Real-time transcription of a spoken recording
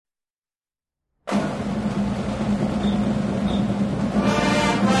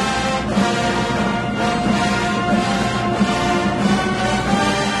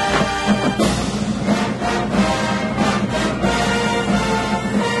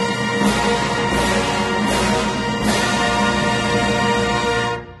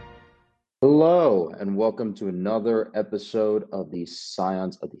and welcome to another episode of the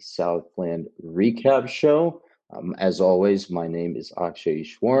Scions of the Southland Recap Show. As always, my name is Akshay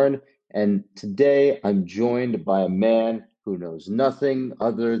Ishwaran, and today I'm joined by a man who knows nothing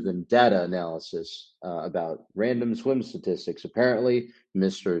other than data analysis about random swim statistics, apparently,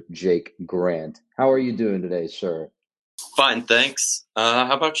 Mr. Jake Grant. How are you doing today, sir? Fine, thanks.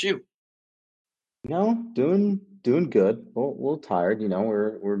 How about you? Doing good. Well, a little tired.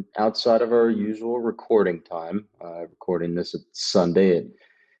 We're outside of our usual recording time. Recording this at Sunday at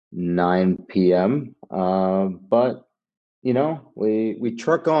 9 p.m. But we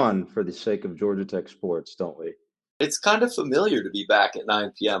truck on for the sake of Georgia Tech sports, don't we? It's kind of familiar to be back at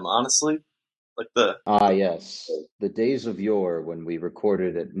 9 p.m., honestly. Like the, Ah, yes, the days of yore when we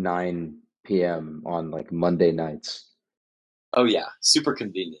recorded at 9 p.m. on like Monday nights. oh yeah, super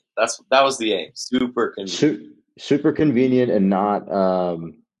convenient. That was the aim. Super convenient. Super convenient and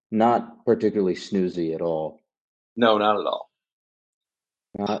not particularly snoozy at all. No, not at all.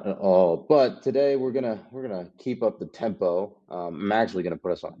 Not at all. But today we're gonna keep up the tempo. I'm actually gonna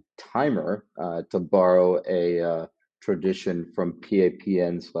put us on a timer to borrow a tradition from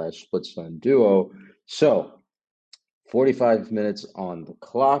PAPN/Split Sun Duo. So 45 minutes on the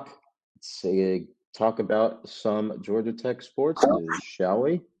clock. Let's say talk about some Georgia Tech sports news, shall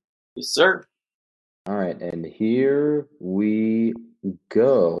we? Yes, sir. All right, and here we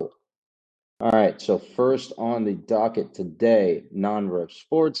go. All right, so first on the docket today, non-ref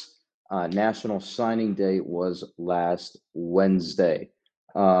sports. National Signing Day was last Wednesday.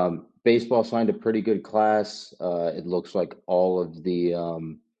 Baseball signed a pretty good class. It looks like all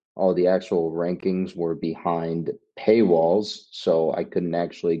the actual rankings were behind paywalls, so I couldn't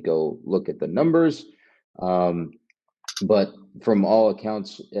actually go look at the numbers. Um, but from all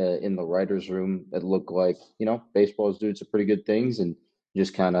accounts, in the writers' room, it looked like baseball is doing some pretty good things, and you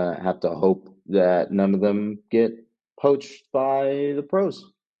just kind of have to hope that none of them get poached by the pros.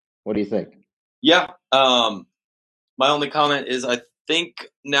 What do you think? Yeah. My only comment is I think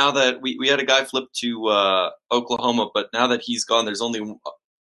now that we had a guy flip to Oklahoma, but now that he's gone, there's only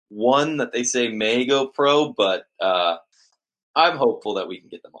one that they say may go pro, but I'm hopeful that we can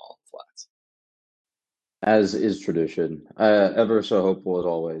get them all in the flats. As is tradition, ever so hopeful as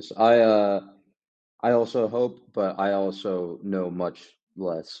always. I also hope, but I also know much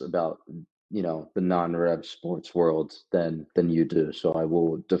less about the non-rev sports world than you do, so I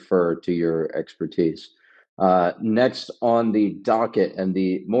will defer to your expertise. Next on the docket, and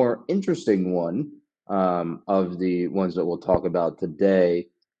the more interesting one of the ones that we'll talk about today,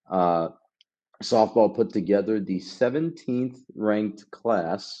 uh, softball put together the 17th ranked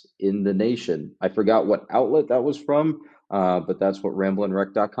class in the nation. I forgot what outlet that was from, but that's what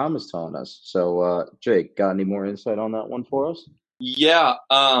ramblinrec.com is telling us. So, Jake, got any more insight on that one for us? Yeah.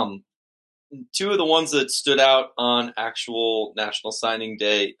 Two of the ones that stood out on actual National Signing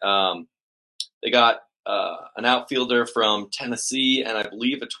Day, they got an outfielder from Tennessee and I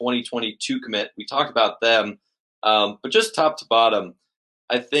believe a 2022 commit. We talked about them, but just top to bottom,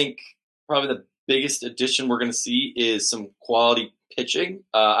 I think probably the biggest addition we're going to see is some quality pitching.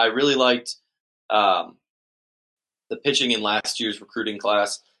 I really liked um, the pitching in last year's recruiting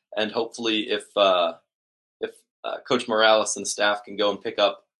class, and hopefully, if Coach Morales and staff can go and pick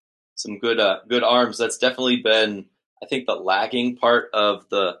up some good arms, that's definitely been, I think, the lagging part of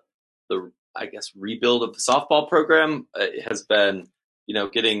the I guess rebuild of the softball program. It has been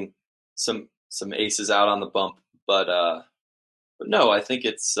getting some aces out on the bump, but no, I think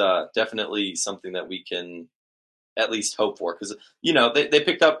it's definitely something that we can at least hope for, because they've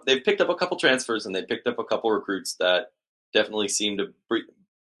picked up a couple transfers and they picked up a couple recruits that definitely seem to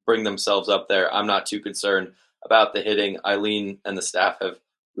bring themselves up there. I'm not too concerned about the hitting. Eileen and the staff have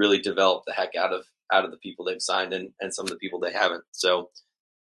really developed the heck out of the people they've signed, and some of the people they haven't. So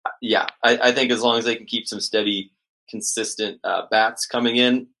yeah, I think as long as they can keep some steady, consistent bats coming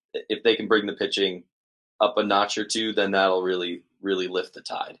in, if they can bring the pitching up a notch or two, then that'll really lift the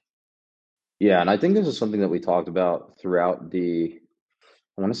tide. Yeah, and I think this is something that we talked about throughout I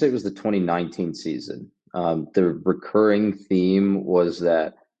want to say it was the 2019 season. The recurring theme was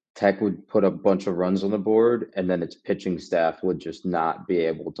that Tech would put a bunch of runs on the board, and then its pitching staff would just not be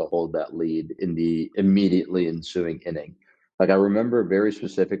able to hold that lead in the immediately ensuing inning. Like I remember very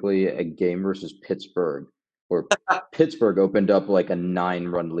specifically a game versus Pittsburgh, where Pittsburgh opened up like a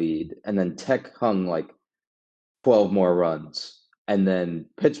 9-run lead, and then Tech hung like 12 more runs, and then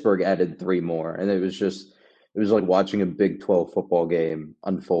Pittsburgh added three more, and it was like watching a Big 12 football game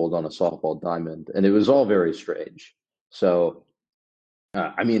unfold on a softball diamond, and it was all very strange. So,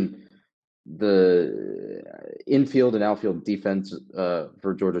 I mean, the infield and outfield defense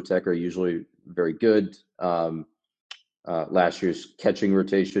for Georgia Tech are usually very good. Last year's catching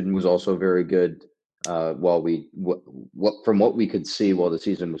rotation was also very good. While from what we could see while the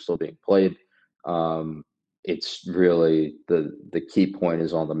season was still being played, it's really the key point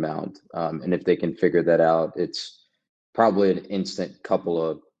is on the mound, and if they can figure that out, it's probably an instant couple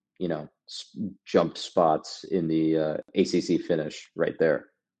of jump spots in the ACC finish right there.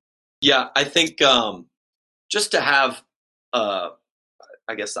 Yeah, I think just to have, uh,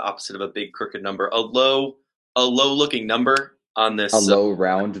 I guess the opposite of a big crooked number, a low looking number on A this. low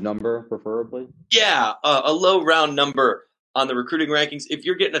round number, preferably. Yeah, a low round number on the recruiting rankings. If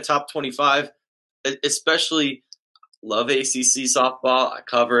you're getting a top 25, especially love ACC softball. I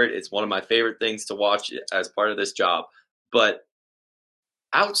cover it. It's one of my favorite things to watch as part of this job. But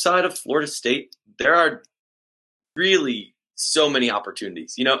outside of Florida State, there are really so many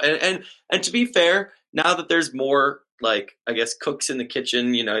opportunities, and to be fair, now that there's more, like, I guess, cooks in the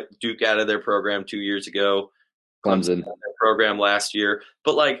kitchen, Duke out of their program 2 years ago, Clemson Clemson. out of their program last year,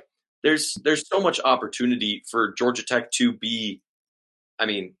 but like there's so much opportunity for Georgia Tech to be, I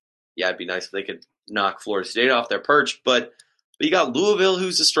mean, yeah, it'd be nice if they could knock Florida State off their perch, but you got Louisville,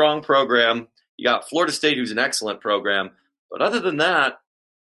 who's a strong program, you got Florida State, who's an excellent program, but other than that,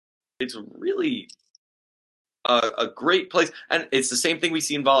 it's really a great place. And it's the same thing we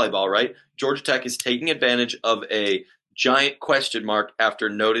see in volleyball, right? Georgia Tech is taking advantage of a giant question mark after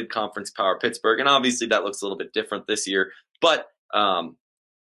noted conference power Pittsburgh. And obviously that looks a little bit different this year. But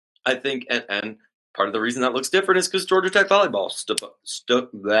I think, and part of the reason that looks different is because Georgia Tech volleyball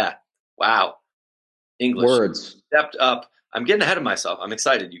that. Wow. English. Words. Stepped up. I'm getting ahead of myself. I'm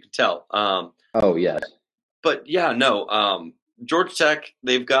excited. You can tell. Oh, yes. But yeah, no. Georgia Tech,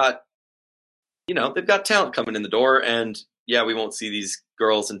 they've got talent coming in the door, and yeah, we won't see these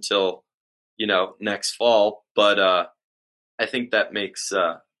girls until, next fall. But I think that makes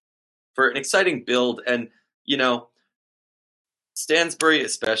for an exciting build. And, Stansbury,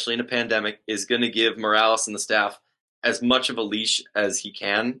 especially in a pandemic, is going to give Morales and the staff as much of a leash as he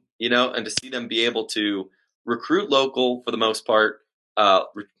can, and to see them be able to recruit local for the most part,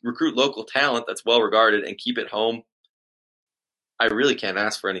 recruit local talent that's well regarded and keep it home. I really can't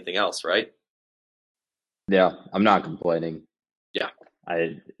ask for anything else, right? Yeah, I'm not complaining. Yeah.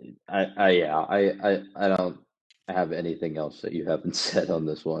 I don't have anything else that you haven't said on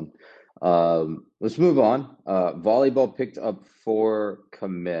this one. Let's move on. Volleyball picked up 4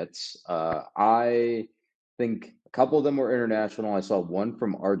 commits. I think a couple of them were international. I saw one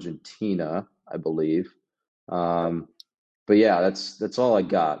from Argentina, I believe. But yeah, that's all I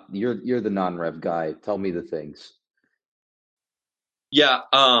got. You're the non-rev guy. Tell me the things. Yeah,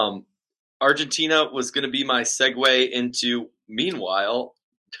 Argentina was going to be my segue into, meanwhile,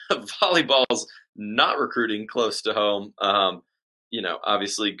 volleyball's not recruiting close to home.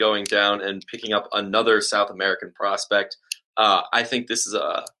 Obviously going down and picking up another South American prospect. I think this is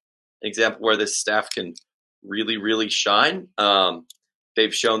an example where this staff can really, really shine.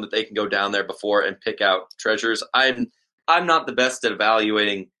 They've shown that they can go down there before and pick out treasures. I'm not the best at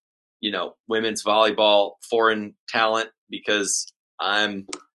evaluating, women's volleyball foreign talent because I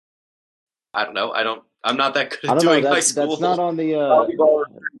don't know. I'm not that good I at don't know. doing high school. That's not on the volleyball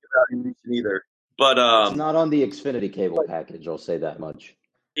evaluation either. But it's not on the Xfinity cable package. I'll say that much.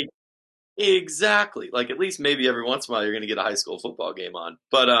 Exactly. Like, at least maybe every once in a while you're going to get a high school football game on.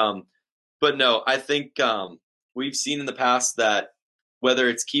 But no, I think we've seen in the past that whether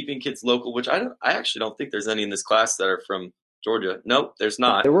it's keeping kids local, which I actually don't think there's any in this class that are from Georgia. Nope, there's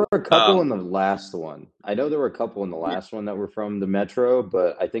not. There were a couple in the last one. I know there were a couple in the last one that were from the Metro,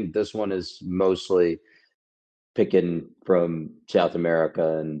 but I think this one is mostly picking from South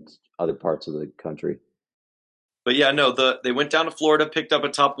America and other parts of the country. But yeah, no, they went down to Florida, picked up a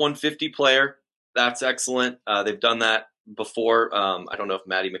top 150 player. That's excellent. They've done that before. I don't know if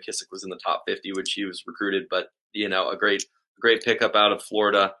Maddie McKissick was in the top 50 when she was recruited, but a great pickup out of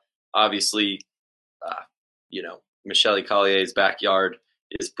Florida. Obviously, Michelle Collier's backyard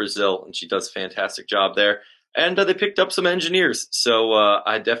is Brazil, and she does a fantastic job there. And they picked up some engineers. So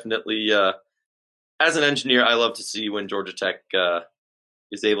I definitely, as an engineer, I love to see when Georgia Tech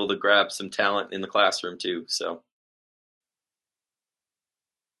is able to grab some talent in the classroom too. So.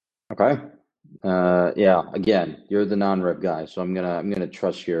 Okay. Yeah. Again, you're the non-rev guy, so I'm gonna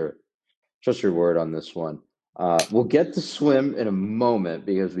trust your word on this one. We'll get to swim in a moment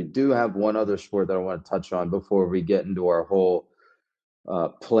because we do have one other sport that I want to touch on before we get into our whole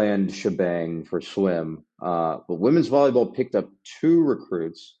planned shebang for swim. But women's volleyball picked up 2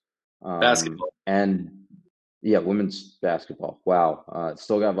 recruits. Basketball. And yeah, women's basketball. Wow.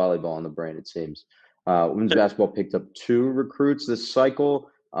 Still got volleyball on the brain, it seems. Women's basketball picked up 2 recruits this cycle.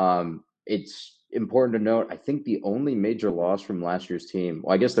 it's important to note, I think the only major loss from last year's team,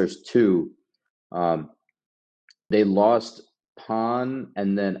 well, I guess there's two. Um, they lost Pon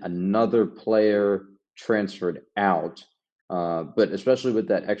and then another player transferred out. But especially with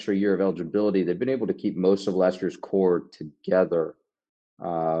that extra year of eligibility, they've been able to keep most of last year's core together.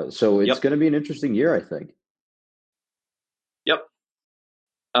 So it's Yep. going to be an interesting year, I think. Yep.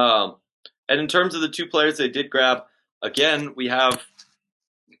 Um, and in terms of the two players they did grab, again, we have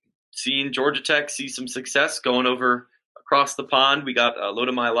seen Georgia Tech see some success going over across the pond. We got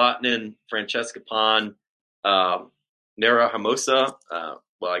Lodemai Lahtinen, Francesca Pon, Nera Hermosa.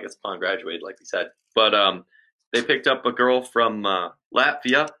 Well, I guess Pon graduated, like we said. But they picked up a girl from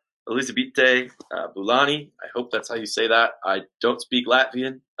Latvia, Elisabete Bulani. I hope that's how you say that. I don't speak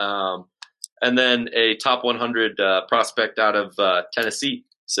Latvian. And then a top 100 prospect out of Tennessee.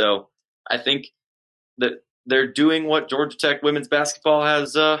 So I think that they're doing what Georgia Tech women's basketball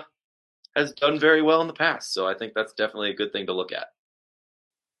has done very well in the past. So I think that's definitely a good thing to look at.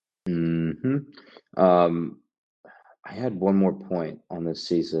 Hmm. I had one more point on this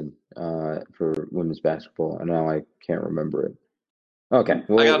season for women's basketball, and now I can't remember it. Okay, I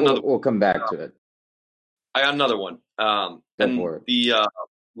we'll got another. we'll, we'll come back to it. I got another one. Go And for it. the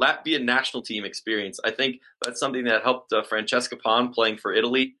Latvian national team experience. I think that's something that helped Francesca Pon playing for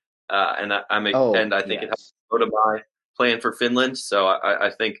Italy, and Oh, I think it helped yes. Odomai playing for Finland. So I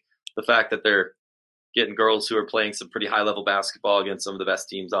think the fact that they're getting girls who are playing some pretty high level basketball against some of the best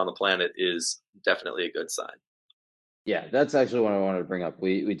teams on the planet is definitely a good sign. Yeah, that's actually what I wanted to bring up.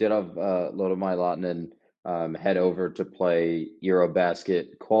 We did have Lodemai Lahtinen head over to play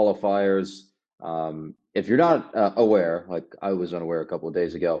Eurobasket qualifiers. If you're not aware, like I was unaware a couple of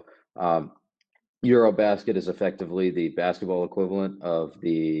days ago, Eurobasket is effectively the basketball equivalent of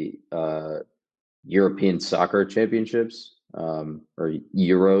the European Soccer Championships, or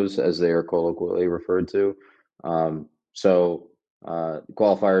Euros as they are colloquially referred to.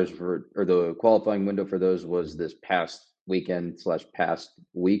 Qualifiers for, or the qualifying window for those was this past weekend slash past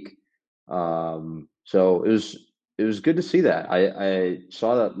week. So it was good to see that. I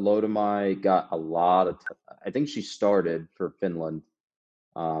saw that Lodemai got a lot of. I think she started for Finland,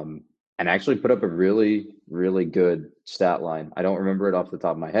 and actually put up a really really good stat line. I don't remember it off the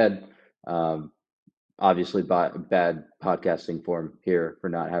top of my head. Um, Obviously, bad podcasting form here for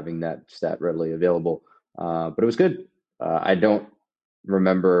not having that stat readily available. But it was good. I don't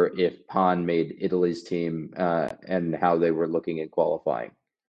remember if Pon made Italy's team and how they were looking at qualifying.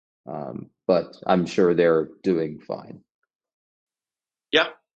 But I'm sure they're doing fine. Yeah.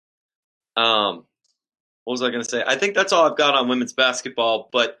 What was I going to say? I think that's all I've got on women's basketball.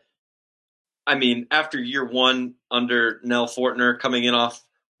 But I mean, after year one under Nell Fortner coming in off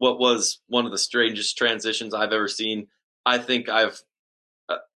what was one of the strangest transitions I've ever seen, I think Nell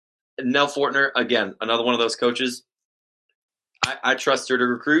Fortner, again, another one of those coaches. I trust her to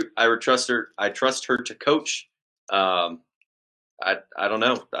recruit. I trust her. I trust her to coach. Um, I don't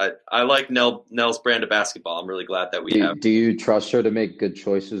know. I like Nell's brand of basketball. I'm really glad that we have. Do you trust her to make good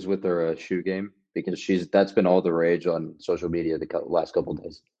choices with her shoe game? Because that's been all the rage on social media the last couple of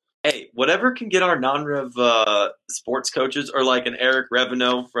days. Hey, whatever can get our non-rev sports coaches or like an Eric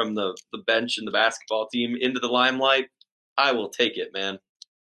Reveno from the bench in the basketball team into the limelight, I will take it, man.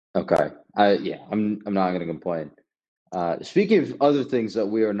 Okay. I'm not going to complain. Speaking of other things that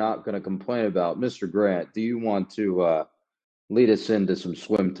we are not going to complain about, Mr. Grant, do you want to lead us into some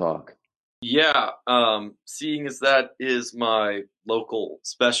swim talk? Yeah, seeing as that is my local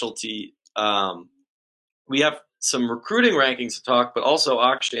specialty, we have some recruiting rankings to talk, but also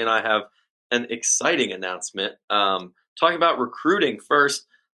Akshay and I have an exciting announcement. Talking about recruiting first,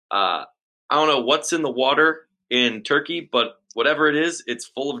 I don't know what's in the water in Turkey, but whatever it is, it's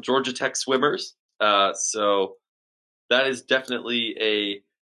full of Georgia Tech swimmers. So that is definitely a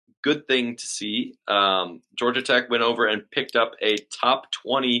good thing to see. Georgia Tech went over and picked up a top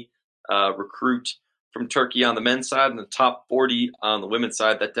 20 recruit from Turkey on the men's side and the top 40 on the women's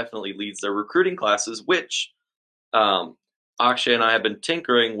side. That definitely leads their recruiting classes, which Akshay and I have been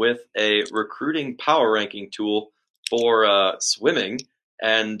tinkering with a recruiting power ranking tool for swimming,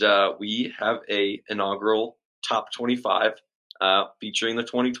 and we have a inaugural top 25 featuring the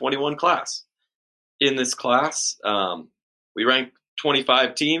 2021 class. In this class, we ranked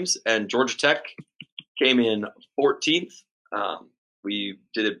 25 teams, and Georgia Tech came in 14th. We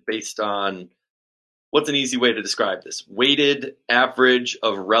did it based on what's an easy way to describe this? Weighted average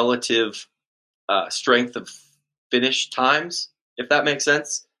of relative strength of finish times, if that makes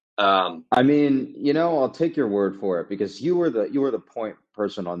sense. I mean, I'll take your word for it because you were the point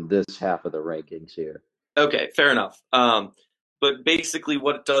person on this half of the rankings here. Okay, fair enough. but basically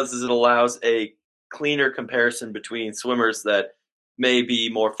what it does is it allows a cleaner comparison between swimmers that may be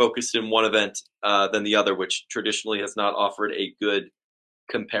more focused in one event than the other, which traditionally has not offered a good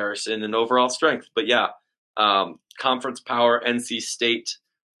comparison in overall strength. But yeah, conference power, NC State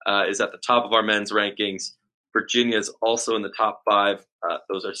is at the top of our men's rankings. Virginia is also in the top five.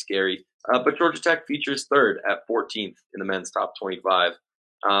 Those are scary. But Georgia Tech features third at 14th in the men's top 25.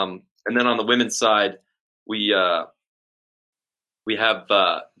 And then on the women's side, we have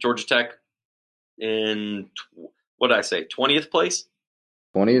Georgia Tech in what did I say, 20th place?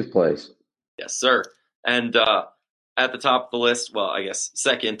 20th place. Yes, sir. And at the top of the list, well, I guess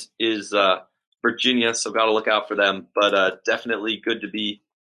second is Virginia, so got to look out for them. But definitely good to be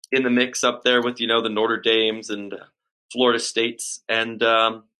in the mix up there with the Notre Dames and Florida States and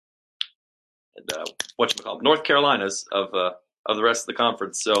whatchamacallit, North Carolinas of the rest of the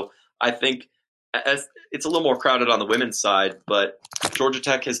conference. So I think as it's a little more crowded on the women's side, but Georgia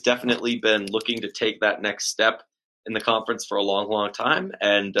Tech has definitely been looking to take that next step in the conference for a long, long time,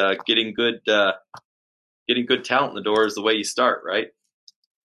 and getting good talent in the door is the way you start, right?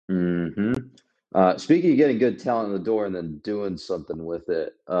 Mm-hmm. Speaking of getting good talent in the door and then doing something with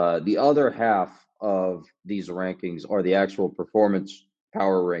it, the other half of these rankings are the actual performance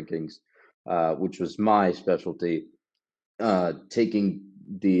power rankings, which was my specialty. Taking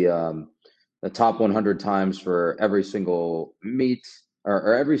the top 100 times for every single meet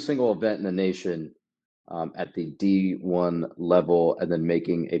or every single event in the nation at the D1 level, and then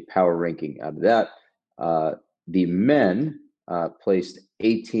making a power ranking out of that. The men placed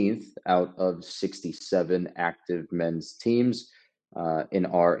 18th out of 67 active men's teams in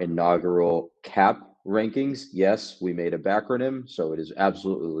our inaugural CAP rankings. Yes, we made a backronym, so it is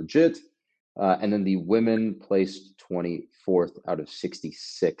absolutely legit. And then the women placed 24th out of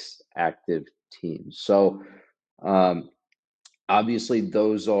 66 active teams. So obviously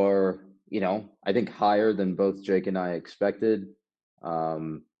those are, I think higher than both Jake and I expected.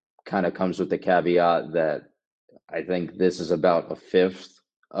 Kind of comes with the caveat that I think this is about a fifth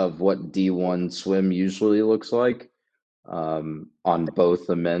of what D1 swim usually looks like on both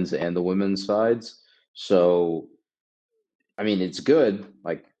the men's and the women's sides. So, I mean, it's good.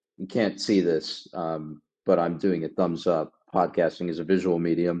 Like, you can't see this, but I'm doing a thumbs up. Podcasting is a visual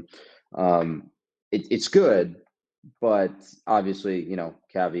medium. It's good, but obviously,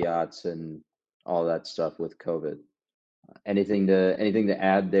 caveats and all that stuff with COVID. Anything to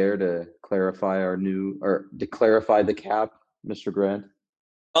add there to clarify or to clarify the cap, Mr. Grant?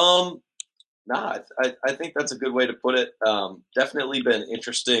 Nah, I think that's a good way to put it. Definitely been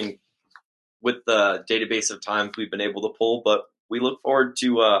interesting with the database of times we've been able to pull, but we look forward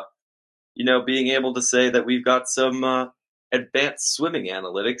to being able to say that we've got some advanced swimming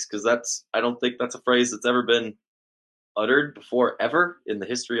analytics, because I don't think that's a phrase that's ever been uttered before ever in the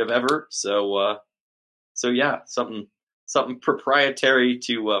history of ever. So yeah, something proprietary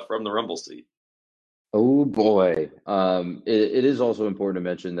to from the Rumble seat. Oh boy. It is also important to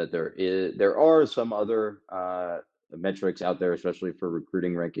mention that there are some other metrics out there, especially for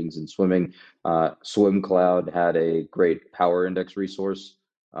recruiting rankings in swimming. SwimCloud had a great power index resource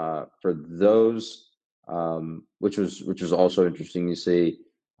for those, which was also interesting to see.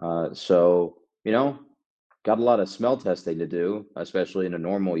 So, got a lot of smell testing to do, especially in a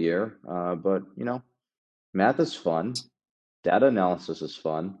normal year. But math is fun. Data analysis is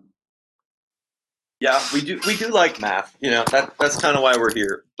fun. Yeah, we do like math. That's kind of why we're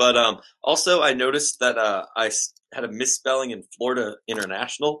here. But also, I noticed that had a misspelling in Florida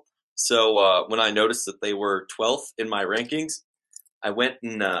International. So when I noticed that they were 12th in my rankings, I went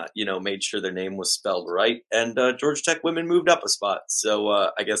and made sure their name was spelled right, and Georgia Tech women moved up a spot. So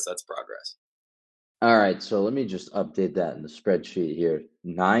I guess that's progress. All right, so let me just update that in the spreadsheet here.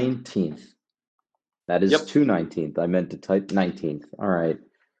 19th. That is Yep, 219th. I meant to type 19th. All right.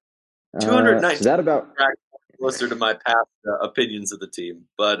 So 219 that about closer to my past opinions of the team,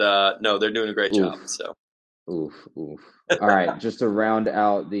 but no, they're doing a great oof, job. So oof, oof. All right, just to round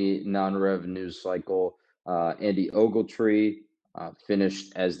out the non-rev news cycle, Andy Ogletree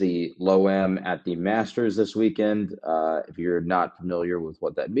finished as the low-am at the Masters this weekend. If you're not familiar with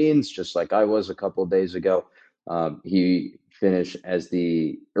what that means, just like I was a couple of days ago, he finished with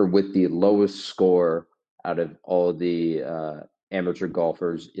the lowest score out of all the amateur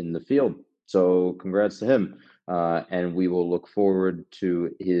golfers in the field. So congrats to him. And we will look forward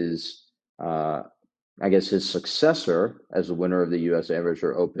to his, his successor as the winner of the U.S.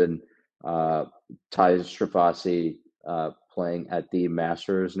 Amateur Open, Ty Strafasi, playing at the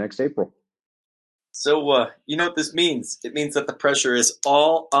Masters next April. So, you know what this means? It means that the pressure is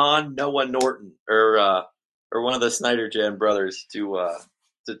all on Noah Norton, or or one of the Snyder Jan brothers to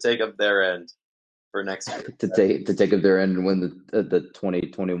take up their end for next year. to take up their end and win the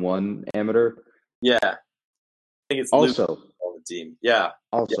 2021 amateur. Yeah, I think it's Luke Also, on the team. Yeah,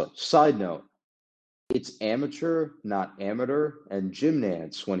 yeah. side note, it's amateur, not amateur. And Jim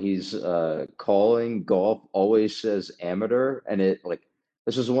Nance, when he's calling golf, always says amateur. And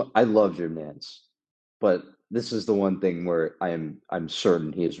this is what I love Jim Nance, but this is the one thing where I'm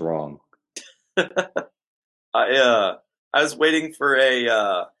certain he is wrong. I I was waiting for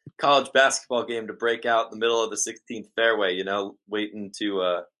a college basketball game to break out in the middle of the 16th fairway. You know, waiting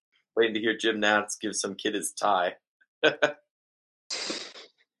to hear Jim Nance give some kid his tie.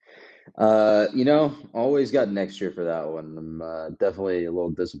 Always got next year for that one. I'm definitely a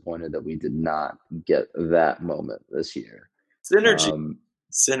little disappointed that we did not get that moment this year. Synergy, Um,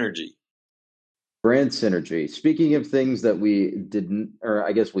 synergy. Brand synergy. Speaking of things that we didn't, or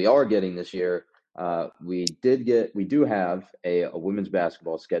I guess we are getting this year, we do have a women's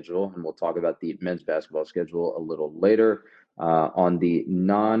basketball schedule, and we'll talk about the men's basketball schedule a little later. On the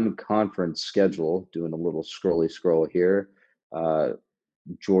non-conference schedule, doing a little scroll here.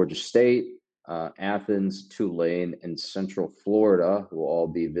 Georgia State, Athens, Tulane, and Central Florida will all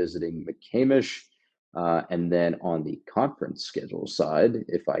be visiting McCamish. And then on the conference schedule side,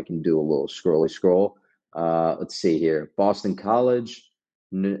 if I can do a little scroll, let's see here. Boston College,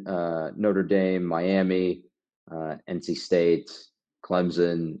 Notre Dame, Miami, NC State,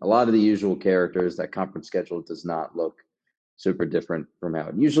 Clemson, a lot of the usual characters. That conference schedule does not look super different from how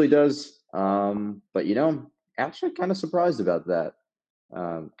it usually does. But, actually kind of surprised about that,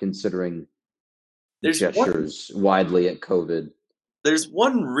 considering There's one gestures widely at COVID. there's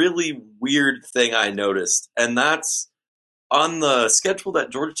one really weird thing I noticed, and that's on the schedule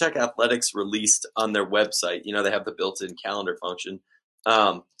that Georgia Tech Athletics released on their website. You know, they have the built-in calendar function.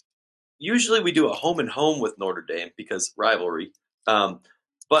 Um, Usually we do a home and home with Notre Dame because rivalry.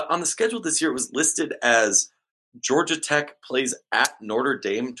 But on the schedule this year, it was listed as Georgia Tech plays at Notre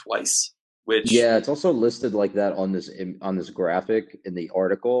Dame twice, which Yeah, it's also listed like that on this graphic in the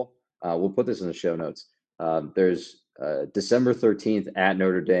article. We'll put this in the show notes. There's December 13th at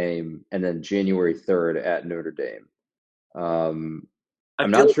Notre Dame, and then January 3rd at Notre Dame. I I'm feel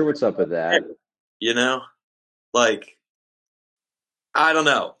not like, sure what's up with that. you know, like I don't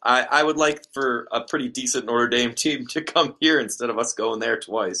know. I would like for a pretty decent Notre Dame team to come here instead of us going there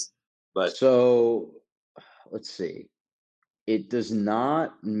twice. But So let's see. It does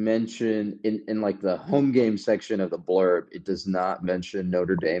not mention in like the home game section of the blurb, it does not mention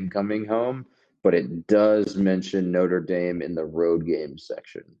Notre Dame coming home, but it does mention Notre Dame in the road game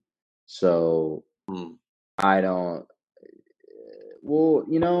section. So hmm, I don't,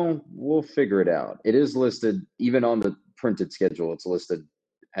 we'll figure it out. It is listed, even on the printed schedule, it's listed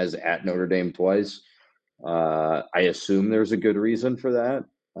as at Notre Dame twice. I assume there's a good reason for that,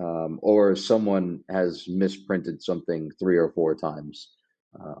 or someone has misprinted something 3 or 4 times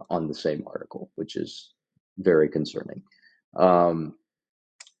on the same article, which is very concerning. Um,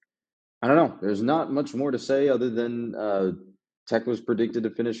 I don't know. There's not much more to say other than Tech was predicted to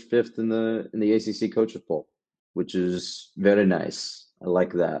finish fifth in the ACC coaches poll, which is very nice. I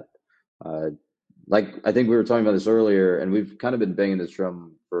like that. Uh, like I think we were talking about this earlier, and we've kind of been banging this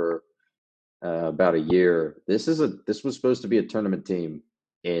drum for about a year. This was supposed to be a tournament team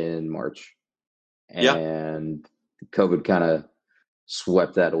in March, yeah, and COVID kind of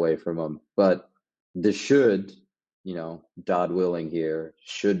swept that away from them. But this should, God willing, here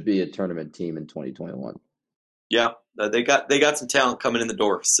should be a tournament team in 2021. yeah, they got some talent coming in the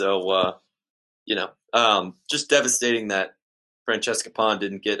door. So just devastating that Francesca Pond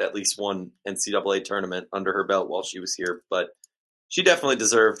didn't get at least one NCAA tournament under her belt while she was here, but she definitely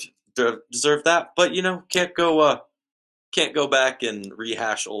deserved that. But can't go back and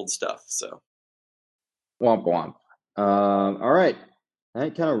rehash old stuff. So Womp womp. All right,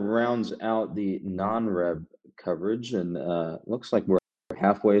 that kind of rounds out the non-rev coverage, and looks like we're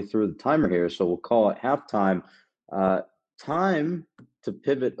halfway through the timer here, so we'll call it halftime. Uh, Time to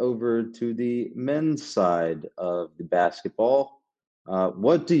pivot over to the men's side of the basketball.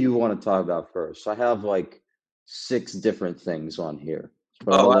 What do you want to talk about first? I have like 6 different things on here,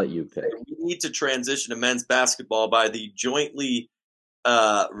 but I'll oh, let you pick. we need to transition to men's basketball by the jointly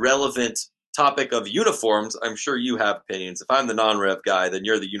relevant topic of uniforms. I'm sure you have opinions. If I'm the non-rev guy, then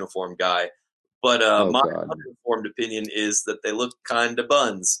you're the uniform guy. But Oh my God, uninformed opinion is that they look kind of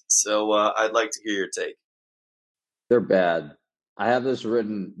buns. So I'd like to hear your take. they're bad. I have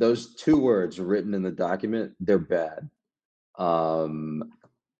those 2 words written in the document. They're bad. Um,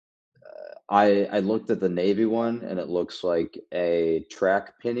 I looked at the Navy one and it looks like a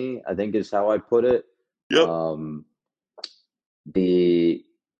track penny, I think is how I put it. Yep. The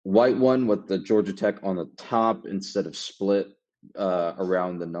white one with the Georgia Tech on the top instead of split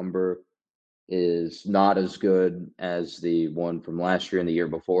around the number is not as good as the one from last year and the year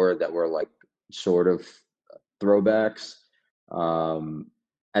before that were like sort of throwbacks. And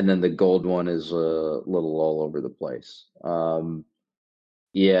then the gold one is a little all over the place.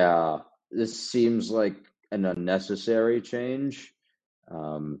 Yeah, this seems like an unnecessary change.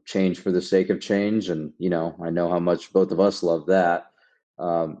 Change for the sake of change, and I know how much both of us love that.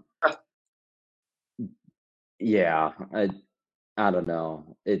 Um, yeah, I don't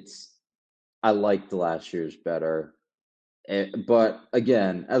know. I liked last year's better. But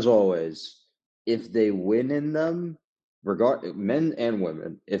again, as always, if they win in them, men and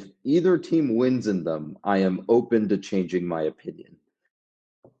women, if either team wins in them, I am open to changing my opinion.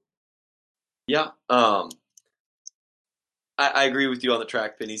 Yeah. I agree with you on the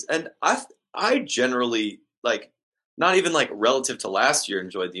track pennies, and I generally like, not even like relative to last year,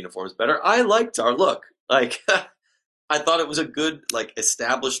 enjoyed the uniforms better. I liked our look. Like I thought it was a good like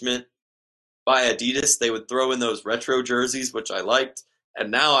establishment by Adidas. They would throw in those retro jerseys, which I liked, and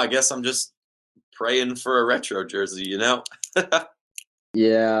now I guess I'm just praying for a retro jersey.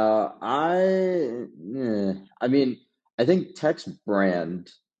 Yeah, I mean, I think Tech's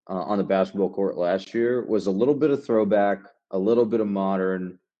brand on the basketball court last year was a little bit of throwback, a little bit of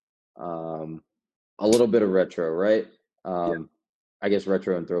modern, um, a little bit of retro, right? Yeah. Um, I guess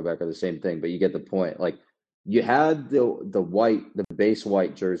retro and throwback are the same thing, but you get the point. Like you had the base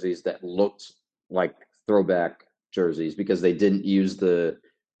white jerseys that looked like throwback jerseys because they didn't use the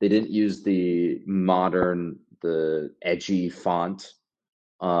modern, the edgy font.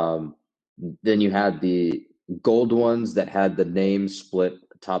 um, then you had the gold ones that had the name split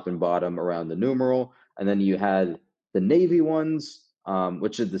top and bottom around the numeral, and then you had the navy ones,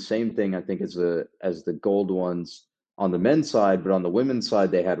 which did the same thing, I think, as the gold ones on the men's side, but on the women's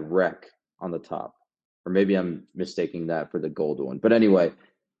side they had rec on the top, or maybe I'm mistaking that for the gold one. But anyway,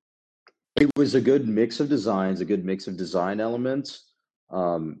 it was a good mix of designs, a good mix of design elements,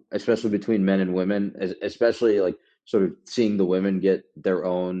 especially between men and women, especially like sort of seeing the women get their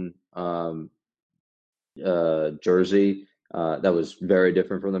own jersey that was very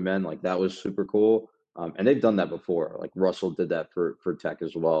different from the men. Like that was super cool. And they've done that before. Like Russell did that for Tech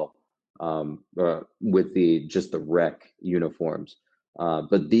as well, with the rec uniforms.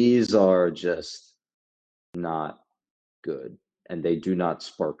 But these are just not good, and they do not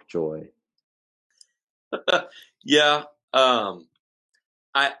spark joy. Yeah.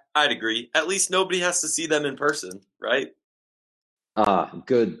 I'd agree. At least nobody has to see them in person, right?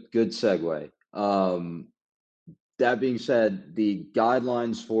 Good segue. That being said, the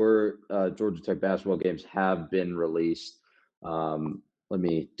guidelines for Georgia Tech basketball games have been released. Let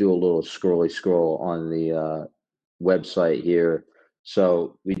me do a little scroll on the website here.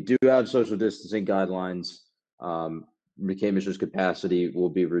 So we do have social distancing guidelines. McCamish capacity will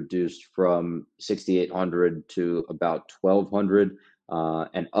be reduced from 6,800 to about 1,200.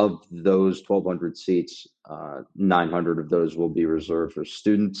 And of those 1,200 seats, 900 of those will be reserved for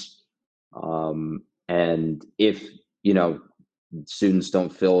students. And if, you know, students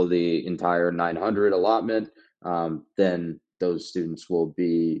don't fill the entire 900 allotment, then those students will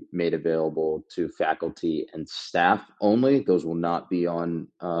be made available to faculty and staff only. Those will not be on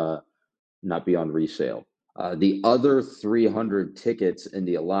resale. The other 300 tickets in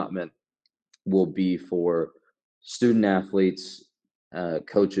the allotment will be for student athletes,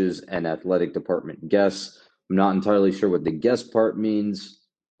 coaches, and athletic department guests. I'm not entirely sure what the guest part means.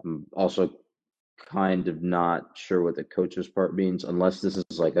 I'm also kind of not sure what the coach's part means, unless this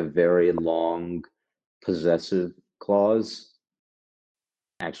is like a very long possessive clause.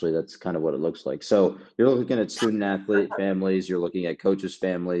 Actually, that's kind of what it looks like. So you're looking at student athlete families, you're looking at coaches'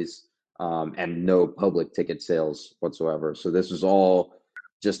 families, and no public ticket sales whatsoever. So this is all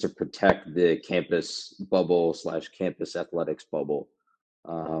just to protect the campus bubble slash campus athletics bubble.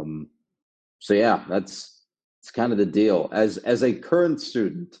 Um, so yeah, it's kind of the deal. As a current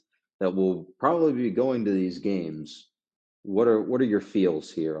student that will probably be going to these games, what are your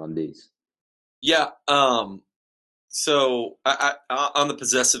feels here on these? Yeah. So on the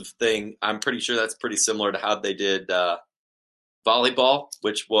possessive thing, I'm pretty sure that's pretty similar to how they did volleyball,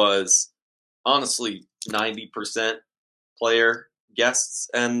 which was honestly 90% player guests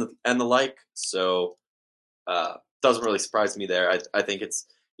and the like. So doesn't really surprise me there. I think it's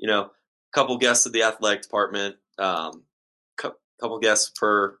a couple guests of the athletic department, couple guests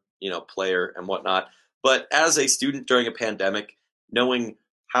per player and whatnot. But as a student during a pandemic, knowing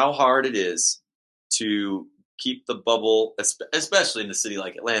how hard it is to keep the bubble, especially in a city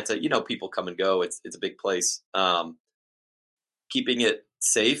like Atlanta. People come and go. It's a big place. Keeping it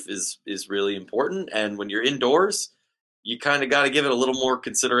safe is really important. And when you're indoors, you kind of got to give it a little more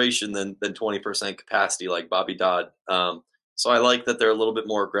consideration than 20% capacity, like Bobby Dodd. So I like that they're a little bit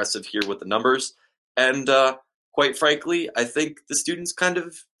more aggressive here with the numbers. And quite frankly, I think the students kind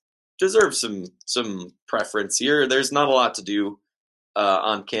of deserve some preference here. There's not a lot to do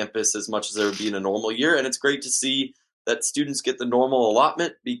on campus as much as there would be in a normal year, and it's great to see that students get the normal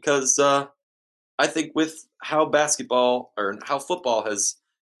allotment because I think with how basketball or how football has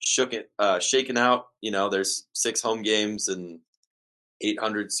shaken out, there's 6 home games and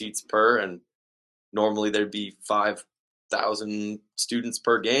 800 seats per, and normally there'd be 5,000 students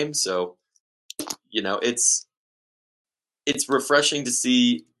per game. So, it's refreshing to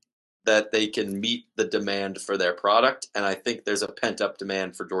see that they can meet the demand for their product, and I think there's a pent up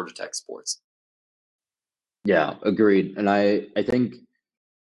demand for Georgia Tech sports. Yeah, agreed. And I think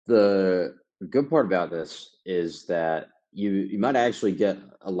the good part about this is that you might actually get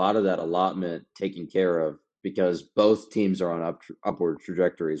a lot of that allotment taken care of because both teams are on upward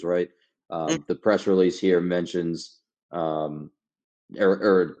trajectories, right? The press release here mentions or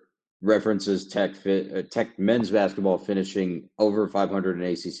references Tech men's basketball finishing over 500 in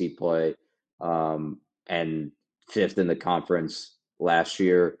ACC play, and fifth in the conference last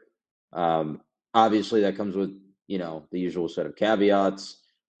year. Obviously, that comes with the usual set of caveats.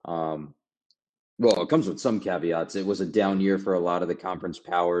 Well, it comes with some caveats. It was a down year for a lot of the conference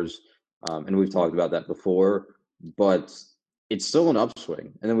powers, and we've talked about that before. But it's still an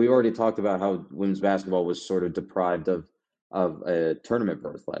upswing. And then we already talked about how women's basketball was sort of deprived of a tournament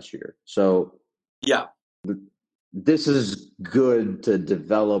berth last year. So yeah, this is good to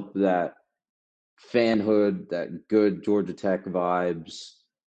develop that fanhood, that good Georgia Tech vibes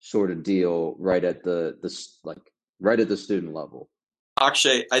sort of deal right at the right at the student level.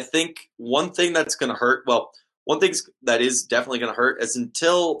 Akshay, I think one thing that's going to hurt, well, one thing that is definitely going to hurt is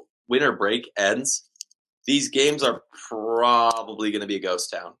until winter break ends, these games are probably going to be a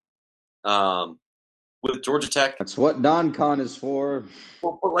ghost town. With Georgia Tech, that's what non-con is for.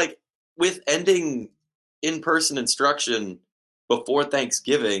 but like with ending in-person instruction before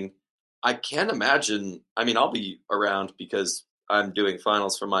Thanksgiving, I can't imagine. I mean, I'll be around because I'm doing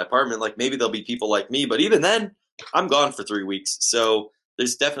finals from my apartment. Like maybe there'll be people like me, but even then, I'm gone for 3 weeks. So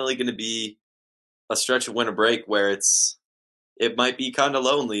there's definitely going to be a stretch of winter break where it might be kind of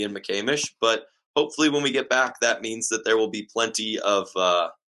lonely in McCamish, but hopefully when we get back, that means that there will be plenty of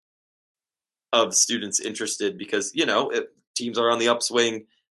students interested because teams are on the upswing,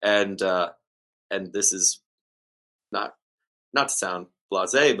 and this is not to sound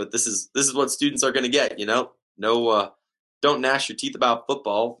blasé, but this is what students are going to get. No, don't gnash your teeth about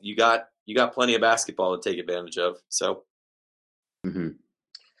football. You got plenty of basketball to take advantage of. So, mm-hmm.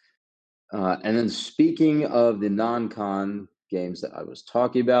 And then speaking of the non-con games that I was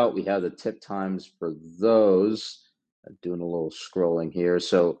talking about, we have the tip times for those. Doing a little scrolling here.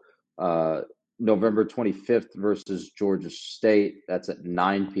 So November 25th versus Georgia State. That's at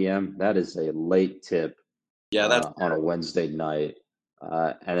 9 p.m. That is a late tip. Yeah, that's on a Wednesday night.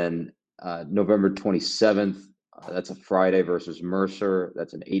 And then November 27th, that's a Friday versus Mercer.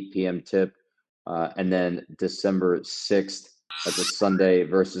 That's an 8 p.m. tip. And then December 6th, that's a Sunday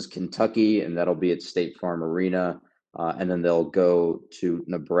versus Kentucky, and that'll be at State Farm Arena. And then they'll go to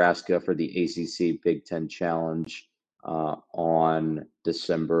Nebraska for the ACC Big Ten Challenge on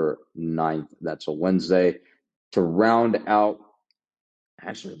December 9th. That's a Wednesday. To round out,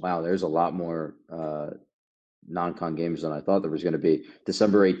 actually, wow, there's a lot more non-con games than I thought there was going to be.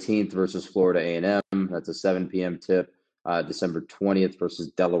 December 18th versus Florida A&M. That's a 7 p.m. tip. December 20th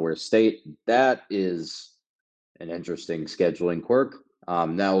versus Delaware State. That is an interesting scheduling quirk.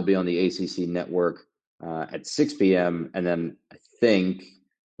 That will be on the ACC network at 6 p.m. And then I think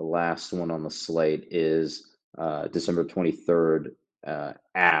the last one on the slate is December 23rd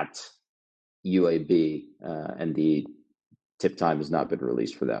at UAB, and the tip time has not been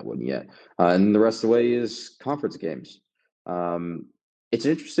released for that one yet. And the rest of the way is conference games. It's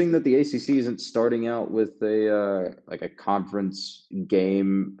interesting that the ACC isn't starting out with a conference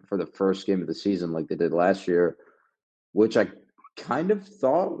game for the first game of the season like they did last year, which I kind of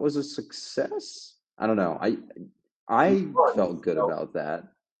thought was a success. I don't know. I felt good about that.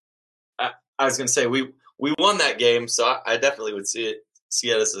 I was going to say we won that game, so I definitely would see it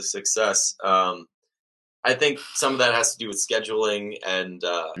as a success. I think some of that has to do with scheduling and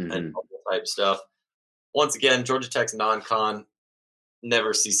type stuff. Once again, Georgia Tech's non-con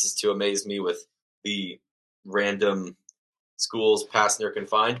never ceases to amaze me with the random schools passing their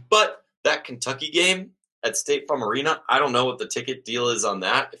confined. But that Kentucky game, at State Farm Arena. I don't know what the ticket deal is on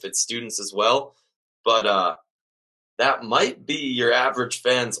that, if it's students as well, but that might be your average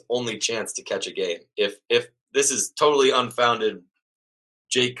fan's only chance to catch a game. If this is totally unfounded,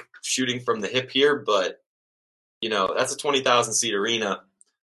 Jake shooting from the hip here, but that's a 20,000 seat arena.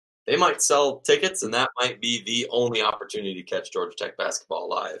 They might sell tickets, and that might be the only opportunity to catch Georgia Tech basketball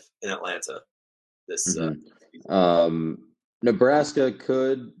live in Atlanta this season. Nebraska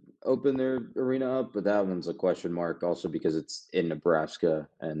could open their arena up, but that one's a question mark also because it's in Nebraska,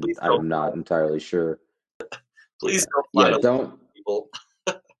 and I'm not entirely sure. Please don't fly to don't people.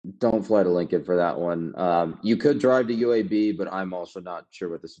 Don't fly to Lincoln for that one. You could drive to UAB, but I'm also not sure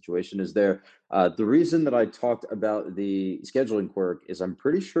what the situation is there. The reason that I talked about the scheduling quirk is I'm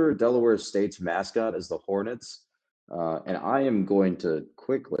pretty sure Delaware State's mascot is the Hornets, and I am going to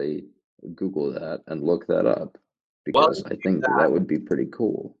quickly Google that and look that up because I think that would be pretty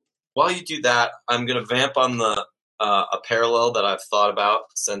cool. While you do that, I'm going to vamp on a parallel that I've thought about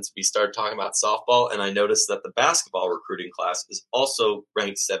since we started talking about softball, and I noticed that the basketball recruiting class is also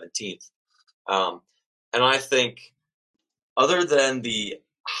ranked 17th. And I think, other than the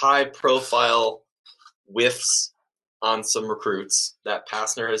high-profile whiffs on some recruits that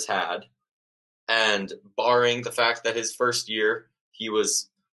Pastner has had, and barring the fact that his first year he was,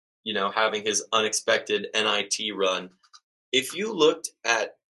 having his unexpected NIT run, if you looked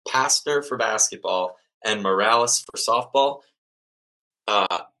at Pastner for basketball and Morales for softball,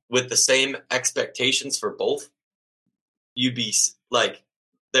 with the same expectations for both, you'd be like,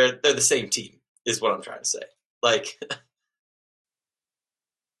 they're the same team, is what I'm trying to say. Like,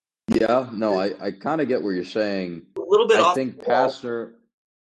 yeah, no, I kind of get what you're saying. A little bit. I think Pastner.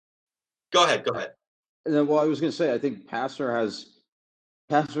 Go ahead. And then, well, I was going to say, I think Pastner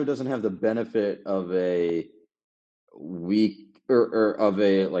doesn't have the benefit of a weak or of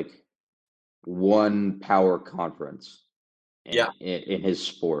a one power conference in his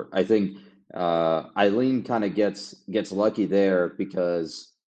sport. I think Eileen kind of gets lucky there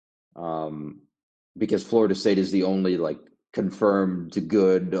because Florida State is the only confirmed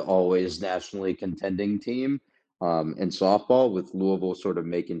good, always nationally contending team in softball, with Louisville sort of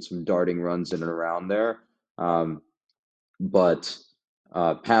making some darting runs in and around there. But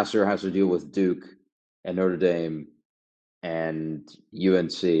Passer has to deal with Duke and Notre Dame and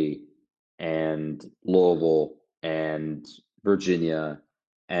UNC and Louisville and Virginia,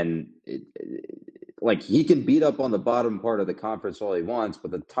 and he can beat up on the bottom part of the conference all he wants, but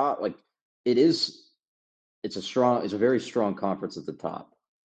the top, it's a very strong conference at the top.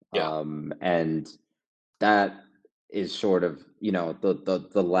 Yeah. And that is sort of,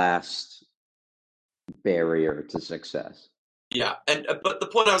 the last barrier to success. Yeah. But the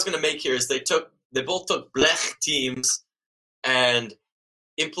point I was going to make here is they both took blech teams and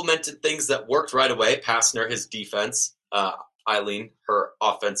implemented things that worked right away. Pastner, his defense, Eileen, her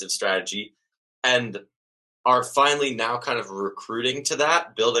offensive strategy, and are finally now kind of recruiting to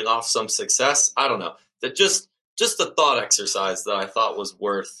that, building off some success. I don't know. That just a thought exercise that I thought was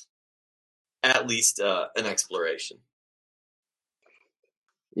worth at least an exploration.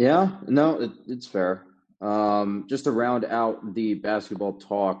 Yeah, no, it's fair. Just to round out the basketball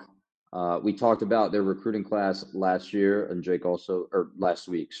talk, we talked about their recruiting class last year, and last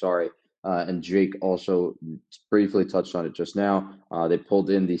week, sorry. And Jake also briefly touched on it just now. They pulled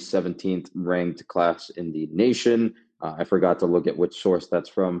in the 17th ranked class in the nation. I forgot to look at which source that's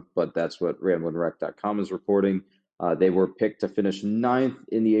from, but that's what RamblinRec.com is reporting. They were picked to finish 9th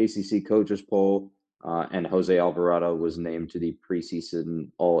in the ACC coaches poll, and Jose Alvarado was named to the preseason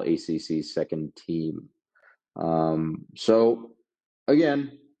All-ACC second team. So,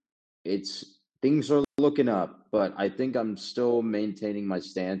 again, things are looking up, but I think I'm still maintaining my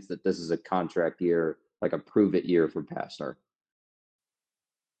stance that this is a contract year, like a prove-it year for Pastner.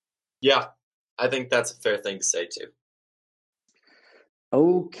 Yeah, I think that's a fair thing to say, too.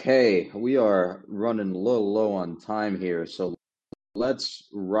 Okay, we are running a little low on time here, so let's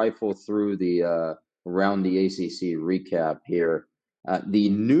rifle through the around the ACC recap here. The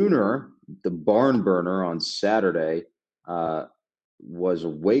nooner, the barn burner on Saturday, was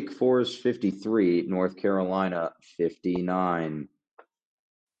Wake Forest 53, North Carolina 59.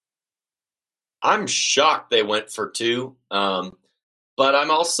 I'm shocked they went for 2, but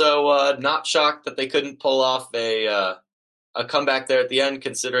I'm also not shocked that they couldn't pull off a comeback there at the end,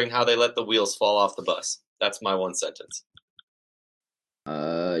 considering how they let the wheels fall off the bus. That's my one sentence.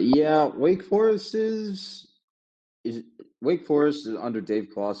 Yeah, Wake Forest is under Dave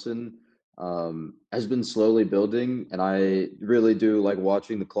Clawson, has been slowly building, and I really do like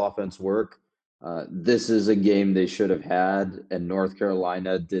watching the Clawfence work. This is a game they should have had, and North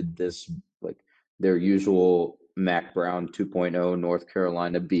Carolina did this their usual Mac Brown 2.0 North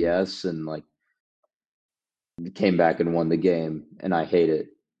Carolina BS and like came back and won the game, and I hate it.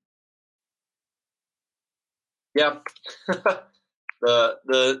 Yeah.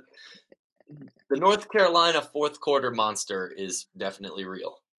 the North Carolina fourth quarter monster is definitely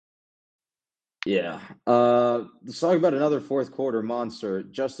real. Yeah. Let's talk about another fourth quarter monster,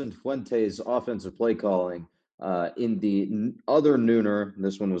 Justin Fuente's offensive play calling. In the other nooner,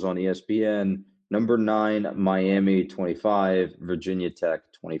 this one was on ESPN, number 9, Miami 25, Virginia Tech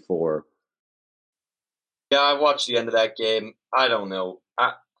 24. Yeah, I watched the end of that game. I don't know.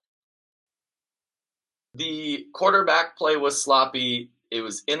 The quarterback play was sloppy. It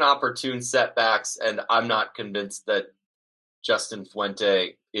was inopportune setbacks, and I'm not convinced that Justin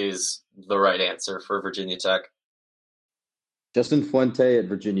Fuente is the right answer for Virginia Tech. Justin Fuente at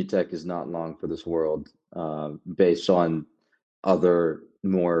Virginia Tech is not long for this world, based on other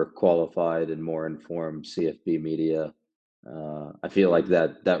more qualified and more informed CFB media. I feel like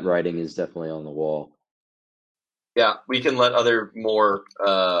that writing is definitely on the wall. Yeah, we can let other more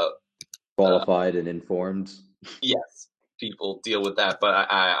Qualified and informed. yes people deal with that, but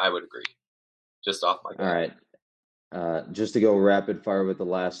I would agree. Just off my gut. All right. Just to go rapid fire with the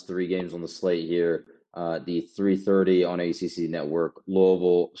last 3 games on the slate here. The 3:30 on ACC Network,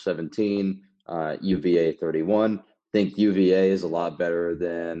 Louisville 17, UVA 31. Think UVA is a lot better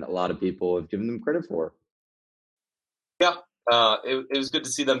than a lot of people have given them credit for. Yeah, it was good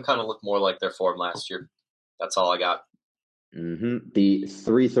to see them kind of look more like their form last year. That's all I got. The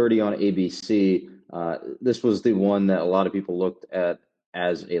 3:30 on ABC. This was the one that a lot of people looked at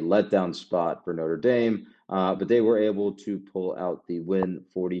as a letdown spot for Notre Dame, but they were able to pull out the win,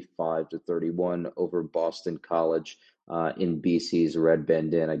 45-31 over Boston College in BC's red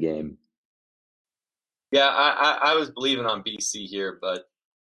bandana game. Yeah, I was believing on BC here, but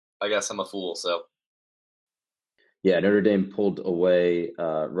I guess I'm a fool. So Yeah, Notre Dame pulled away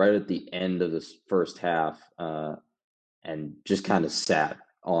right at the end of this first half and just kind of sat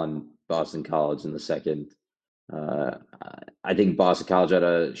on Boston College in the second. I think Boston College had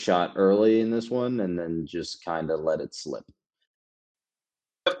a shot early in this one and then just kind of let it slip.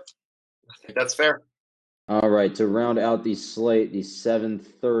 I think that's fair. All right, to round out the slate, the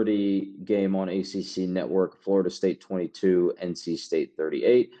 7:30 game on ACC Network, Florida State 22, NC State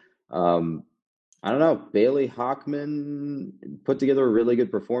 38. I don't know. Bailey Hockman put together a really good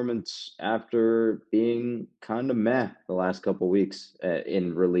performance after being kind of meh the last couple weeks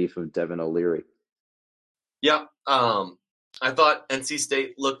in relief of Devin O'Leary. Yeah, I thought NC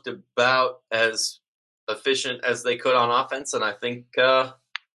State looked about as efficient as they could on offense, and I think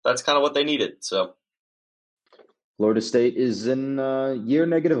that's kind of what they needed. So Florida State is in year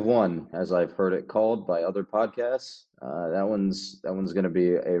 -1, as I've heard it called by other podcasts. That one's going to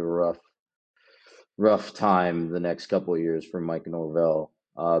be a rough time the next couple of years for Mike Norvell.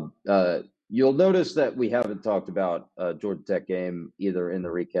 You'll notice that we haven't talked about Georgia Tech game either in the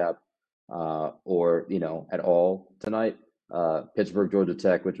recap or at all tonight. Pittsburgh Georgia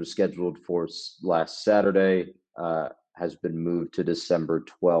Tech, which was scheduled for last Saturday, has been moved to December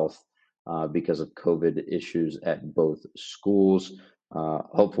 12th because of COVID issues at both schools.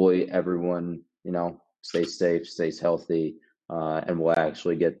 Hopefully, everyone stays safe, stays healthy, and we'll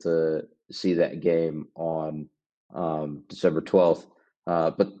actually get to see that game on December 12th.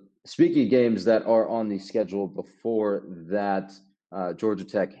 But speaking of games that are on the schedule before that, Georgia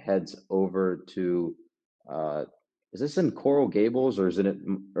Tech heads over to. Is this in Coral Gables or is it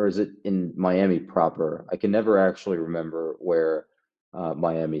in Miami proper? I can never actually remember where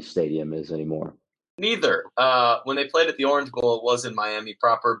Miami Stadium is anymore. neither. When they played at the Orange Bowl, it was in Miami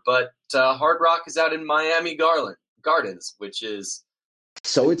proper, but Hard Rock is out in Miami Gardens, which is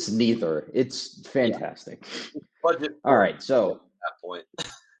So it's neither. It's fantastic. budget. All right, so at that point.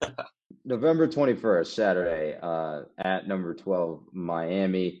 November 21st, Saturday, at number 12,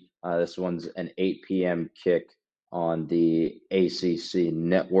 Miami. This one's an 8 p.m. kick on the ACC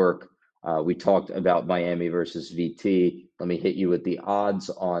network. We talked about Miami versus VT. Let me hit you with the odds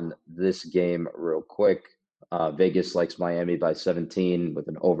on this game real quick. Vegas likes Miami by 17 with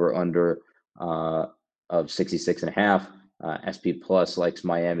an over-under of 66.5. SP Plus likes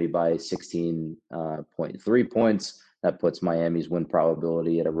Miami by 16.3 points. That puts Miami's win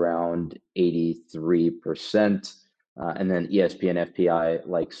probability at around 83%. And then ESPN FPI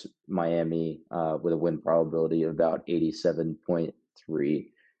likes Miami with a win probability of about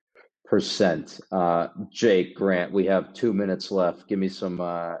 87.3%. Jake, Grant, we have 2 minutes left. Give me some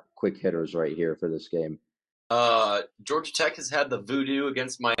quick hitters right here for this game. Georgia Tech has had the voodoo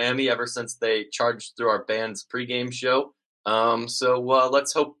against Miami ever since they charged through our band's pregame show. So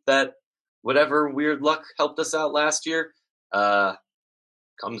let's hope that whatever weird luck helped us out last year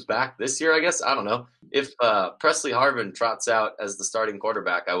comes back this year, I guess. I don't know. If Presley Harvin trots out as the starting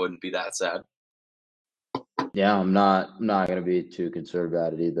quarterback, I wouldn't be that sad. Yeah, I'm not going to be too concerned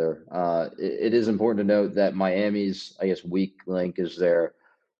about it either. It is important to note that Miami's, I guess, weak link is their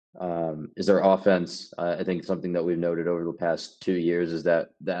offense. I think something that we've noted over the past 2 years is that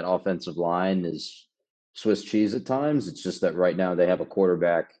that offensive line is Swiss cheese at times. It's just that right now they have a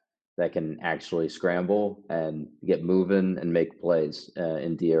quarterback that can actually scramble and get moving and make plays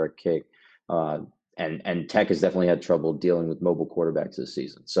in De'Aaron King. Uh, and Tech has definitely had trouble dealing with mobile quarterbacks this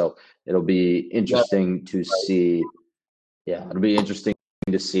season. So it'll be Yeah, interesting to see. Yeah, it'll be interesting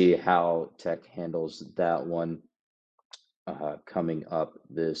to see how Tech handles that one coming up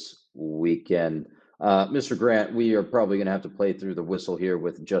this weekend. Mr. Grant, we are probably going to have to play through the whistle here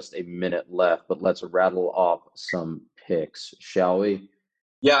with just a minute left, but let's rattle off some picks, shall we?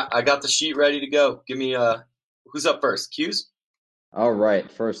 yeah, I got the sheet ready to go. Give me who's up first? Q's? All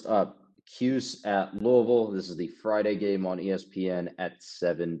right, first up, Cuse at Louisville. This is the Friday game on ESPN at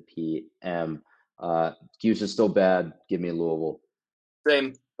 7 p.m. Cuse is still bad. Give me Louisville.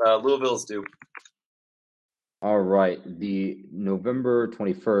 Same. Louisville's due. All right, the November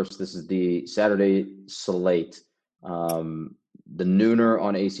 21st, this is the Saturday slate. The nooner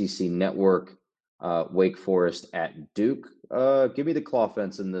on ACC Network, Wake Forest at Duke. Give me the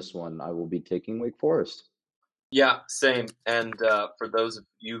Clawfence in this one. I will be taking Wake Forest. Yeah, same. And for those of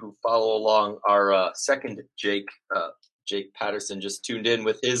you who follow along, our second Jake Patterson, just tuned in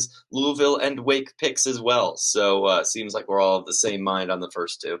with his Louisville and Wake picks as well. So seems like we're all of the same mind on the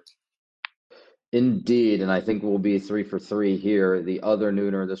first two. Indeed, and I think we'll be 3 for 3 here. The other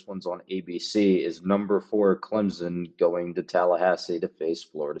nooner, this one's on ABC, is number 4 Clemson going to Tallahassee to face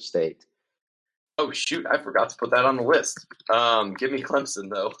Florida State. Oh shoot, I forgot to put that on the list. Give me Clemson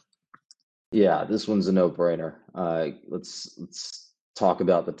though. Yeah, this one's a no-brainer. Let's talk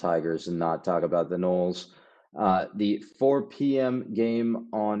about the Tigers and not talk about the Noles. The 4 p.m. game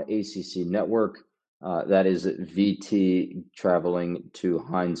on ACC Network, that is VT traveling to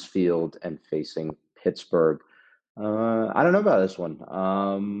Heinz Field and facing Pittsburgh. I don't know about this one.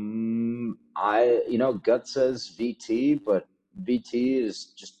 Gut says VT, but VT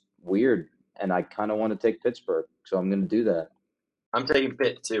is just weird, and I kind of want to take Pittsburgh, so I'm going to do that. I'm taking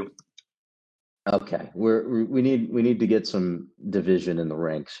Pitt too. Okay, we need to get some division in the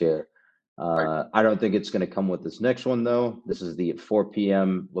ranks here. Right. I don't think it's going to come with this next one though. This is the 4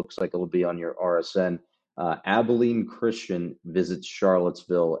 p.m. Looks like it'll be on your RSN. Abilene Christian visits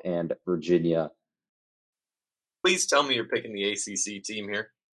Charlottesville and Virginia. Please tell me you're picking the ACC team here.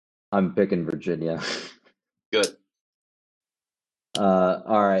 I'm picking Virginia. Good.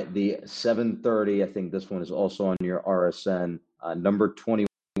 All right, the 7:30. I think this one is also on your RSN. Number 21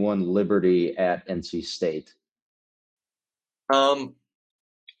 Liberty at NC State. Um.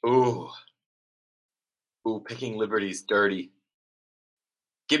 Ooh. Picking Liberty's dirty.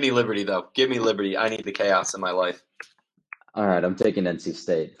 Give me Liberty though. Give me Liberty. I need the chaos in my life. All right, I'm taking NC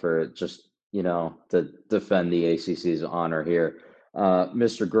State for just, to defend the ACC's honor here.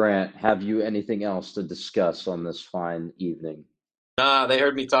 Mr. Grant, have you anything else to discuss on this fine evening? Nah, they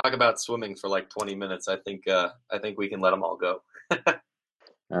heard me talk about swimming for like 20 minutes. I think we can let them all go.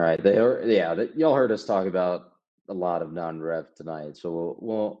 All right, y'all heard us talk about a lot of non-ref tonight, so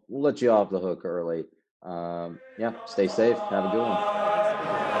we'll let you off the hook early. Yeah, stay safe. Have a good one.